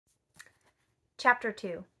Chapter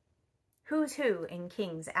 2. Who's Who in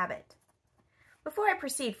King's Abbot. Before I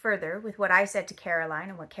proceed further with what I said to Caroline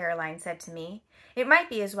and what Caroline said to me, it might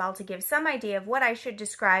be as well to give some idea of what I should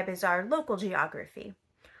describe as our local geography.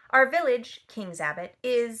 Our village, King's Abbot,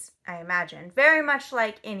 is, I imagine, very much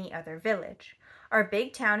like any other village. Our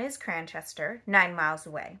big town is Cranchester, 9 miles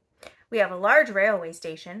away. We have a large railway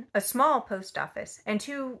station, a small post office, and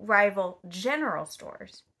 2 rival general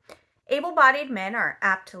stores. Able-bodied men are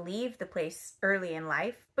apt to leave the place early in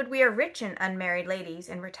life, but we are rich in unmarried ladies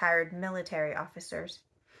and retired military officers.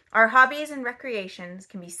 Our hobbies and recreations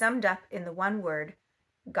can be summed up in the one word,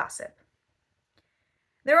 gossip.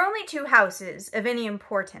 There are only 2 houses of any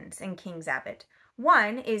importance in King's Abbot.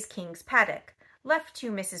 One is King's Paddock, left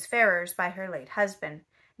to Mrs. Ferrars by her late husband.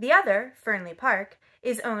 The other, Fernley Park,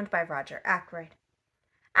 is owned by Roger Ackroyd.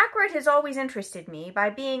 Ackroyd has always interested me by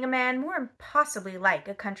being a man more impossibly like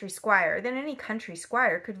a country squire than any country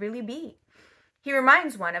squire could really be. He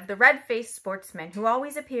reminds one of the red-faced sportsman who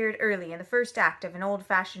always appeared early in the first act of an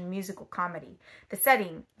old-fashioned musical comedy, the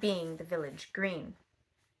setting being the village green.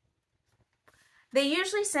 They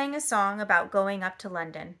usually sang a song about going up to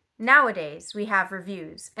London. Nowadays, we have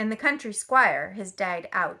revues, and the country squire has died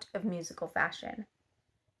out of musical fashion.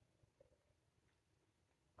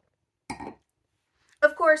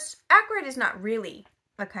 Of course, Ackroyd is not really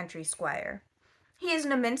a country squire. He is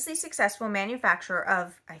an immensely successful manufacturer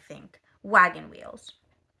of, I think, wagon wheels.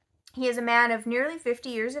 He is a man of nearly 50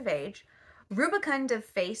 years of age, rubicund of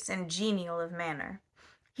face and genial of manner.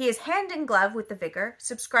 He is hand in glove with the vicar,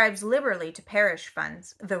 subscribes liberally to parish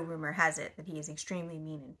funds, though rumor has it that he is extremely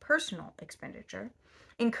mean in personal expenditure,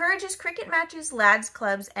 encourages cricket matches, lads'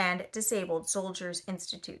 clubs, and disabled soldiers'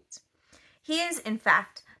 institutes. He is, in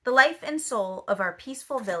fact, the life and soul of our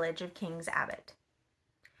peaceful village of King's Abbot.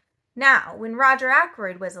 Now, when Roger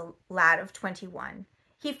Ackroyd was a lad of 21,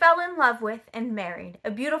 he fell in love with and married a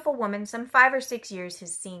beautiful woman some 5 or 6 years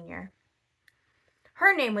his senior.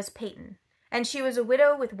 Her name was Peyton, and she was a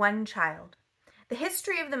widow with 1 child. The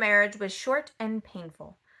history of the marriage was short and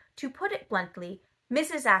painful. To put it bluntly,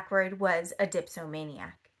 Mrs. Ackroyd was a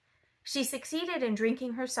dipsomaniac. She succeeded in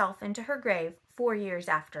drinking herself into her grave 4 years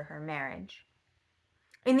after her marriage.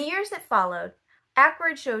 In the years that followed,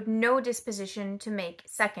 Ackroyd showed no disposition to make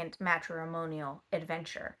second matrimonial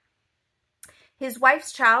adventure. His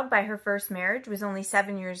wife's child by her first marriage was only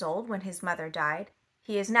 7 years old when his mother died.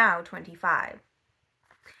 He is now 25.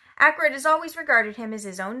 Ackroyd has always regarded him as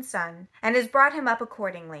his own son and has brought him up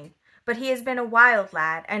accordingly, but he has been a wild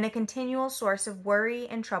lad and a continual source of worry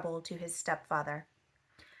and trouble to his stepfather.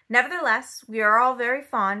 Nevertheless, we are all very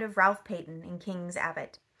fond of Ralph Peyton in King's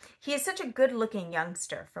Abbot. He is such a good-looking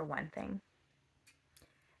youngster, for one thing.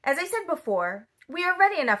 As I said before, we are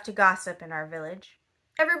ready enough to gossip in our village.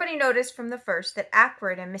 Everybody noticed from the first that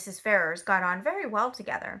Ackroyd and Mrs. Ferrars got on very well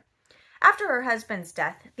together. After her husband's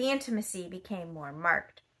death, the intimacy became more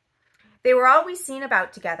marked. They were always seen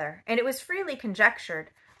about together, and it was freely conjectured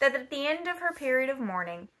that at the end of her period of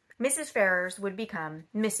mourning, Mrs. Ferrars would become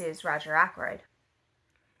Mrs. Roger Ackroyd.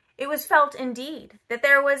 It was felt, indeed, that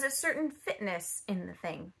there was a certain fitness in the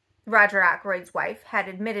thing. Roger Ackroyd's wife had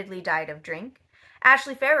admittedly died of drink.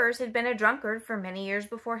 Ashley Ferrars had been a drunkard for many years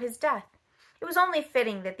before his death. It was only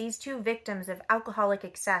fitting that these 2 victims of alcoholic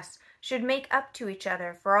excess should make up to each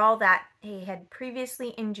other for all that they had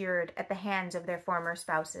previously endured at the hands of their former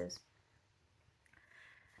spouses.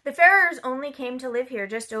 The Ferrars only came to live here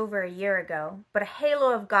just over a year ago, but a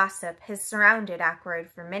halo of gossip has surrounded Ackroyd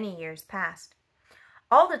for many years past.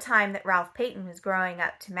 All the time that Ralph Peyton was growing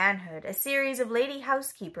up to manhood, a series of lady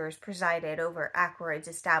housekeepers presided over Ackroyd's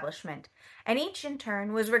establishment, and each in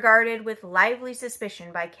turn was regarded with lively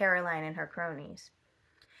suspicion by Caroline and her cronies.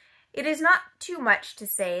 It is not too much to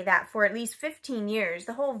say that for at least 15 years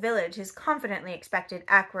the whole village has confidently expected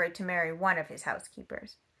Ackroyd to marry one of his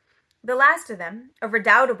housekeepers. The last of them, a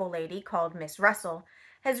redoubtable lady called Miss Russell,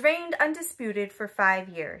 has reigned undisputed for 5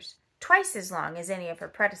 years, twice as long as any of her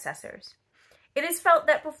predecessors. It is felt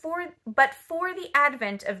that but for the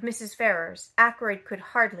advent of Mrs. Ferrars, Ackroyd could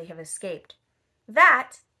hardly have escaped.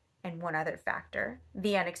 That, and one other factor,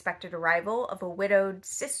 the unexpected arrival of a widowed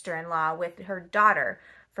sister-in-law with her daughter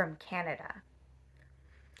from Canada.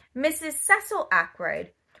 Mrs. Cecil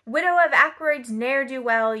Ackroyd, widow of Ackroyd's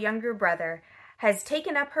ne'er-do-well younger brother, has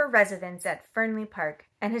taken up her residence at Fernley Park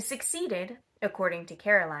and has succeeded, according to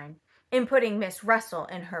Caroline, in putting Miss Russell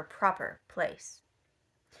in her proper place.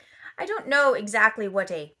 I don't know exactly what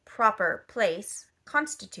a proper place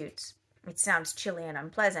constitutes. It sounds chilly and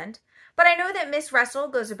unpleasant, but I know that Miss Russell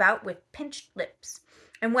goes about with pinched lips,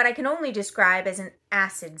 and what I can only describe as an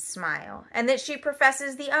acid smile, and that she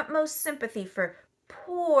professes the utmost sympathy for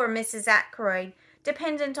Poor Mrs. Ackroyd,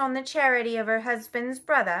 dependent on the charity of her husband's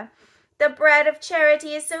brother. The bread of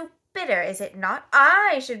charity is so bitter, is it not?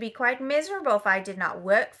 I should be quite miserable if I did not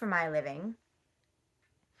work for my living."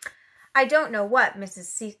 I don't know what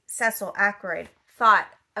Mrs. Cecil Ackroyd thought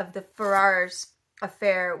of the Ferrars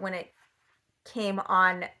affair when it came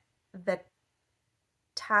on the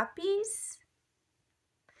tapis.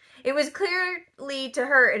 It was clearly to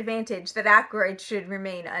her advantage that Ackroyd should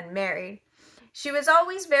remain unmarried. She was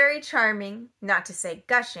always very charming, not to say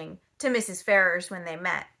gushing, to Mrs. Ferrars when they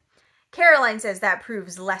met. Caroline says that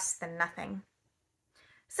proves less than nothing.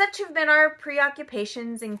 Such have been our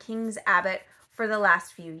preoccupations in King's Abbot for the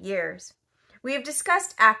last few years. We have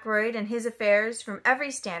discussed Ackroyd and his affairs from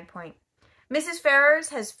every standpoint. Mrs. Ferrars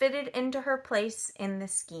has fitted into her place in the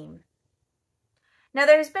scheme. Now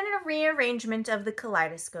there has been a rearrangement of the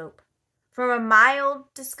kaleidoscope. From a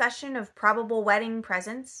mild discussion of probable wedding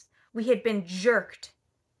presents, we had been jerked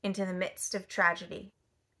into the midst of tragedy.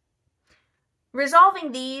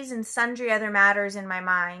 Resolving these and sundry other matters in my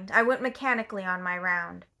mind, I went mechanically on my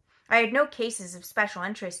round. I had no cases of special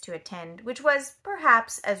interest to attend, which was,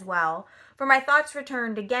 perhaps, as well, for my thoughts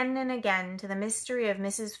returned again and again to the mystery of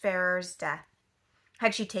Mrs. Ferrars's death.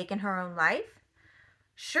 Had she taken her own life?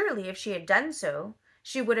 Surely, if she had done so,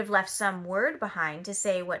 she would have left some word behind to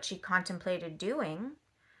say what she contemplated doing.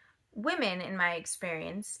 Women, in my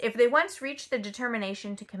experience, if they once reach the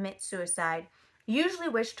determination to commit suicide, usually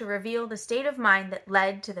wish to reveal the state of mind that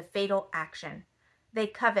led to the fatal action. They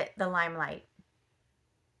covet the limelight.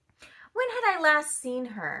 When had I last seen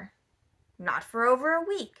her? Not for over a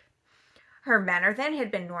week. Her manner then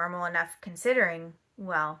had been normal enough considering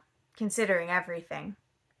everything.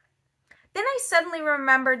 Then I suddenly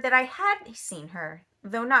remembered that I had seen her,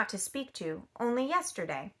 though not to speak to, only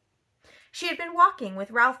yesterday. She had been walking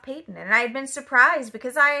with Ralph Peyton, and I had been surprised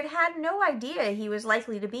because I had had no idea he was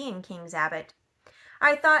likely to be in King's Abbot.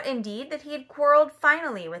 I thought, indeed, that he had quarreled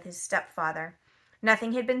finally with his stepfather.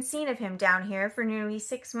 Nothing had been seen of him down here for nearly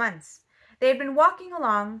 6 months. They had been walking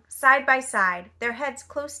along, side by side, their heads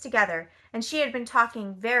close together, and she had been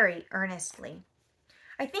talking very earnestly.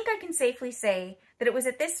 I think I can safely say that it was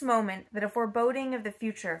at this moment that a foreboding of the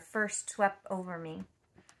future first swept over me.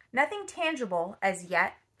 Nothing tangible as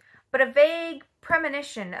yet, but a vague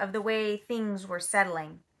premonition of the way things were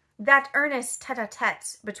settling. That earnest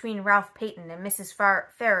tete-a-tete between Ralph Peyton and Mrs.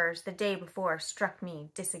 Ferrars the day before struck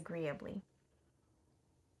me disagreeably.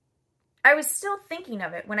 I was still thinking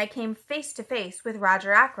of it when I came face to face with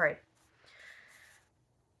Roger Ackroyd.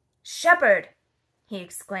 "Shepherd," he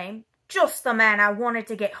exclaimed, "just the man I wanted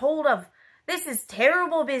to get hold of. This is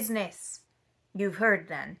terrible business." "You've heard,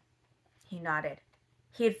 then?" He nodded.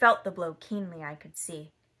 He had felt the blow keenly, I could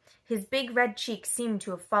see. His big red cheeks seemed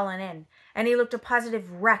to have fallen in, and he looked a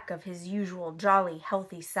positive wreck of his usual jolly,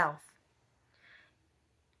 healthy self.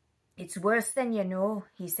 "It's worse than you know,"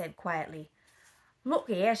 he said quietly. "Look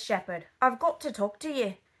here, Shepherd, I've got to talk to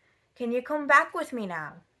you. Can you come back with me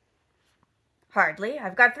now?" "Hardly.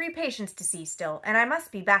 I've got 3 patients to see still, and I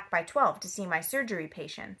must be back by 12 to see my surgery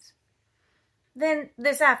patients." "Then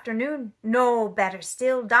this afternoon?" "No, better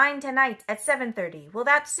still. Dine tonight at 7:30. Will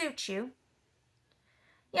that suit you?"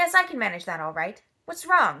 "Yes, I can manage that all right. What's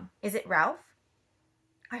wrong? Is it Ralph?"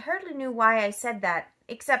 I hardly knew why I said that,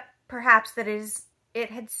 except perhaps that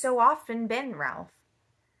it had so often been Ralph.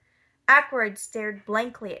 Ackroyd stared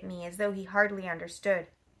blankly at me as though he hardly understood.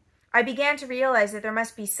 I began to realize that there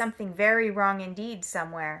must be something very wrong indeed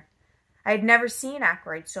somewhere. I had never seen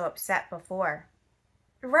Ackroyd so upset before.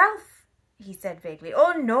 "Ralph," he said vaguely.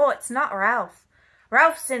 "Oh, no, it's not Ralph.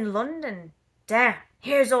 Ralph's in London. Damn,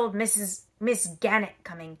 here's old Miss Gannett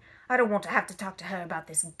coming. I don't want to have to talk to her about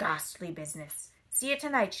this ghastly business. See you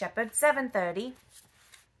tonight, Shepherd, 7:30.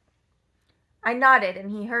 I nodded, and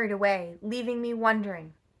he hurried away, leaving me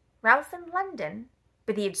wondering. Ralph in London?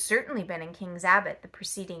 But he had certainly been in King's Abbot the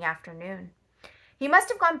preceding afternoon. He must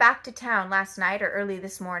have gone back to town last night or early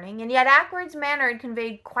this morning, and yet Ackroyd's manner had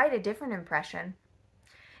conveyed quite a different impression.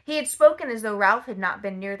 He had spoken as though Ralph had not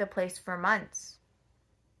been near the place for months.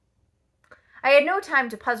 I had no time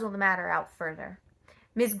to puzzle the matter out further.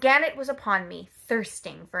 Miss Gannett was upon me,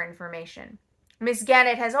 thirsting for information. Miss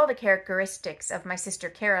Gannett has all the characteristics of my sister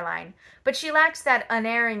Caroline, but she lacks that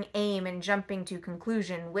unerring aim in jumping to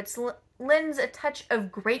conclusion which lends a touch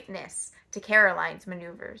of greatness to Caroline's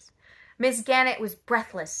maneuvers. Miss Gannett was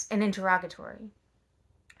breathless and interrogatory.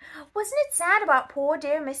 "Wasn't it sad about poor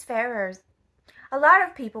dear Miss Ferrars?" A lot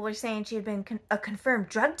of people were saying she had been a confirmed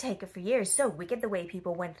drug taker for years. So wicked the way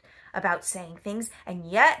people went about saying things. And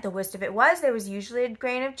yet, the worst of it was, there was usually a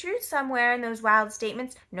grain of truth somewhere in those wild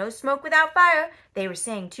statements. No smoke without fire. They were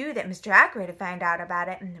saying, too, that Mr. Ackroyd had found out about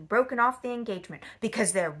it and had broken off the engagement.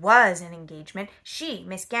 Because there was an engagement. She,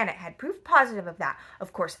 Miss Gannett, had proof positive of that.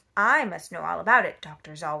 Of course, I must know all about it.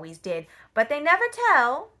 Doctors always did. But they never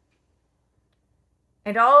tell.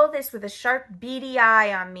 And all this with a sharp, beady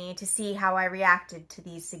eye on me to see how I reacted to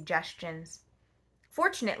these suggestions.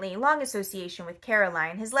 Fortunately, long association with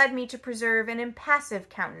Caroline has led me to preserve an impassive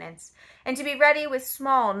countenance and to be ready with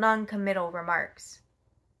small, non-committal remarks.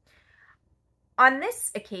 On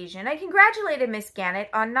this occasion, I congratulated Miss Gannett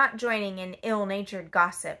on not joining in ill-natured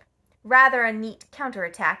gossip. Rather a neat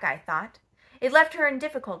counterattack, I thought. It left her in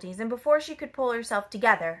difficulties, and before she could pull herself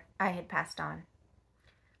together, I had passed on.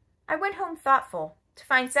 I went home thoughtful, to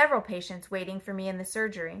find several patients waiting for me in the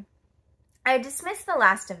surgery. I had dismissed the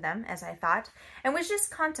last of them, as I thought, and was just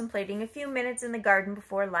contemplating a few minutes in the garden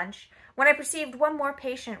before lunch, when I perceived one more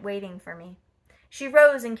patient waiting for me. She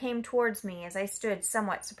rose and came towards me as I stood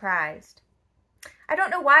somewhat surprised. I don't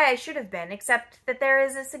know why I should have been, except that there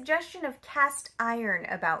is a suggestion of cast iron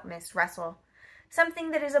about Miss Russell,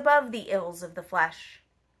 something that is above the ills of the flesh.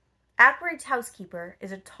 Ackroyd's housekeeper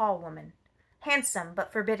is a tall woman, handsome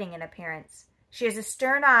but forbidding in appearance. She has a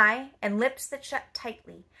stern eye and lips that shut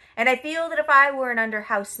tightly, and I feel that if I were an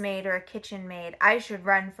under-housemaid or a kitchen maid, I should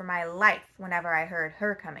run for my life whenever I heard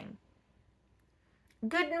her coming.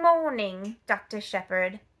 "Good morning, Dr.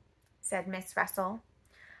 Shepherd," said Miss Russell.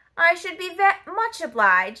 "I should be much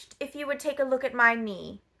obliged if you would take a look at my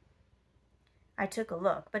knee." I took a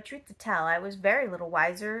look, but truth to tell, I was very little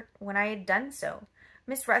wiser when I had done so.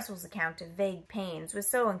 Miss Russell's account of vague pains was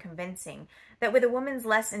so unconvincing that with a woman of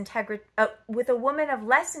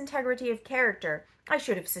less integrity of character, I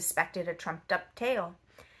should have suspected a trumped-up tale.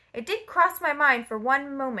 It did cross my mind for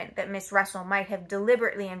one moment that Miss Russell might have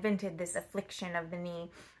deliberately invented this affliction of the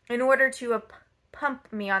knee in order to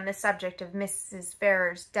pump me on the subject of Mrs.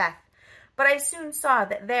 Ferrar's death, but I soon saw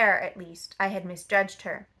that there, at least, I had misjudged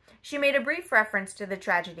her. She made a brief reference to the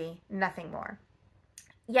tragedy, nothing more.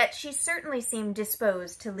 Yet she certainly seemed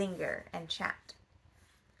disposed to linger and chat.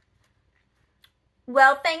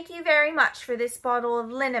 "Well, thank you very much for this bottle of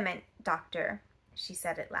liniment, doctor," she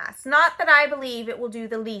said at last. "Not that I believe it will do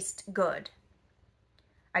the least good."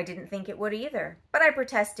 I didn't think it would either, but I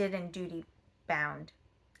protested in duty bound.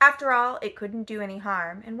 After all, it couldn't do any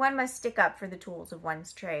harm, and one must stick up for the tools of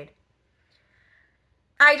one's trade.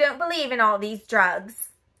 "I don't believe in all these drugs,"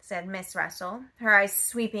 said Miss Russell, her eyes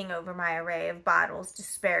sweeping over my array of bottles,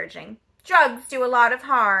 disparaging. "Drugs do a lot of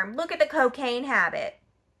harm. Look at the cocaine habit."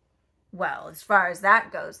 "Well, as far as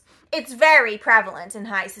that goes, it's very prevalent in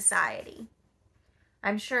high society."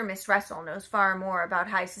 I'm sure Miss Russell knows far more about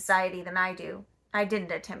high society than I do. I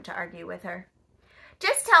didn't attempt to argue with her.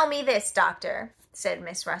 "Just tell me this, doctor," said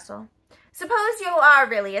Miss Russell. "Suppose you are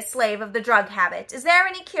really a slave of the drug habit. Is there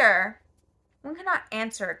any cure?" One cannot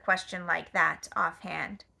answer a question like that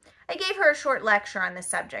offhand. I gave her a short lecture on the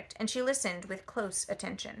subject, and she listened with close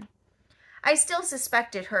attention. I still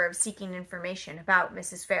suspected her of seeking information about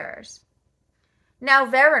Mrs. Ferrars. "Now,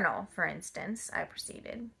 veronal, for instance," I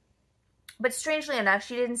proceeded. But strangely enough,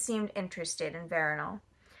 she didn't seem interested in veronal.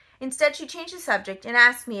 Instead, she changed the subject and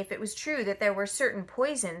asked me if it was true that there were certain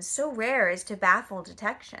poisons so rare as to baffle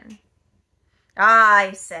detection. "Ah,"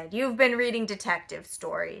 I said, "you've been reading detective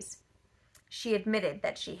stories." She admitted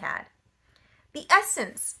that she had. "The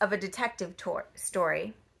essence of a detective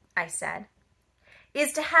story," I said,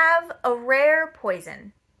 "is to have a rare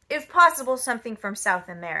poison, if possible something from South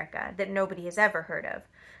America that nobody has ever heard of,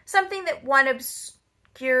 something that one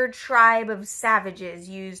obscure tribe of savages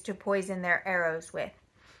used to poison their arrows with.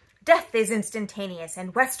 Death is instantaneous,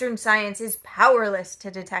 and Western science is powerless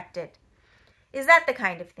to detect it. Is that the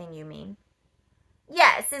kind of thing you mean?"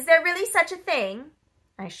 "Yes, is there really such a thing?"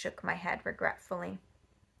 I shook my head regretfully.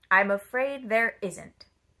 "I'm afraid there isn't.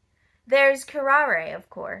 There's curare, of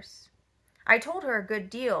course." I told her a good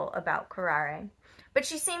deal about curare, but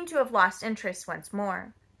she seemed to have lost interest once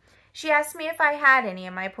more. She asked me if I had any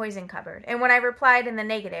in my poison cupboard, and when I replied in the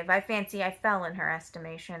negative, I fancy I fell in her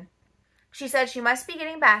estimation. She said she must be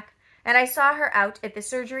getting back, and I saw her out at the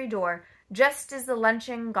surgery door just as the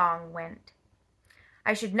luncheon gong went.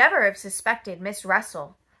 I should never have suspected Miss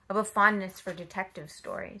Russell of a fondness for detective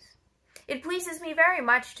stories. It pleases me very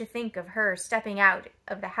much to think of her stepping out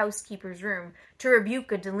of the housekeeper's room to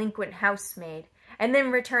rebuke a delinquent housemaid, and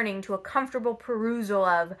then returning to a comfortable perusal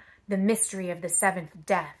of The Mystery of the Seventh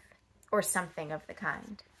Death, or something of the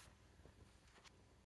kind.